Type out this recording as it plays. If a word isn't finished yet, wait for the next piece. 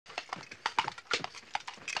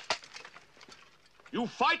You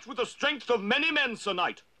fight with the strength of many men, Sir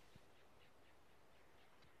Knight.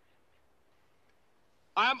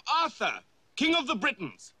 I am Arthur, King of the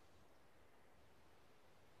Britons.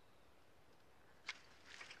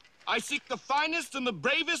 I seek the finest and the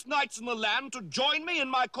bravest knights in the land to join me in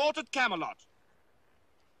my court at Camelot.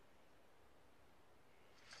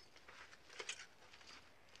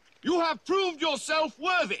 You have proved yourself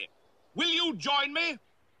worthy. Will you join me?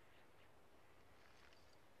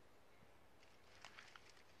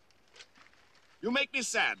 You make me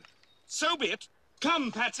sad. So be it.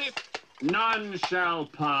 Come, Patsy. None shall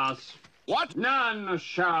pass. What? None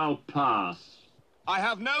shall pass. I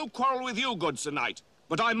have no quarrel with you, good Sir Knight,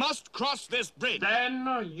 but I must cross this bridge.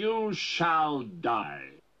 Then you shall die.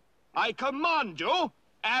 I command you,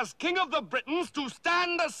 as King of the Britons, to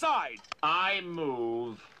stand aside. I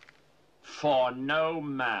move for no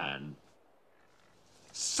man.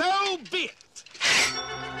 So be it.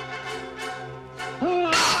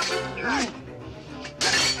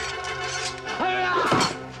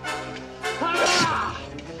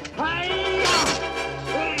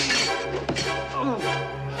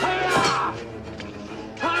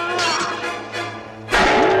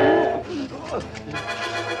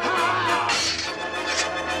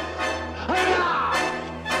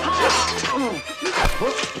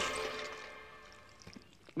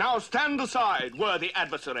 Now stand aside, worthy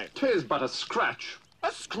adversary. 'Tis but a scratch.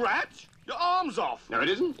 A scratch? Your arm's off. No, it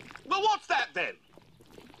isn't. Well, what's that then?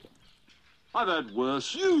 I've heard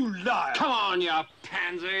worse. You liar. Come on, you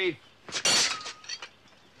pansy.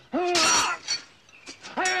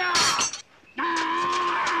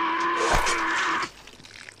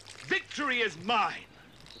 Victory is mine.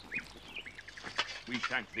 We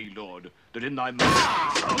thank thee, Lord, that in thy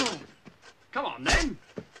might... Come on, then.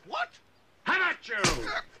 What? How about you?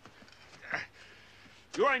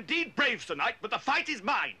 You are indeed brave, Sir Knight, but the fight is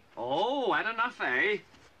mine. Oh, had enough, eh?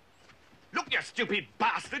 Look, you stupid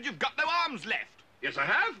bastard, you've got no arms left. Yes, I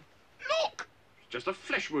have. Look! Just a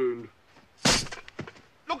flesh wound.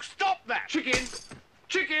 Look, stop that! Chicken!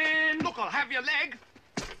 Chicken! Look, I'll have your leg.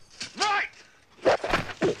 Right!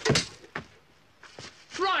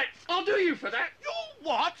 Right, I'll do you for that. You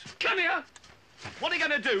what? Come here. What are you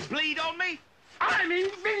going to do, bleed on me? I'm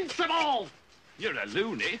invincible. You're a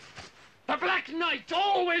loony. The Black Knight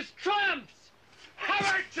always triumphs. How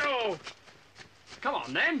about you? Come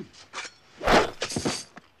on, then.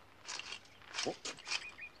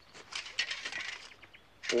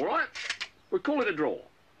 All right, we'll call it a draw.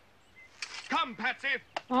 Come, Patsy.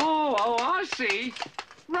 Oh, I see.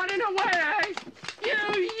 Running away, eh?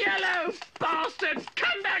 You yellow bastard!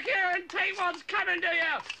 Come back here and take what's coming to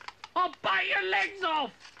you! I'll bite your legs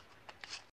off!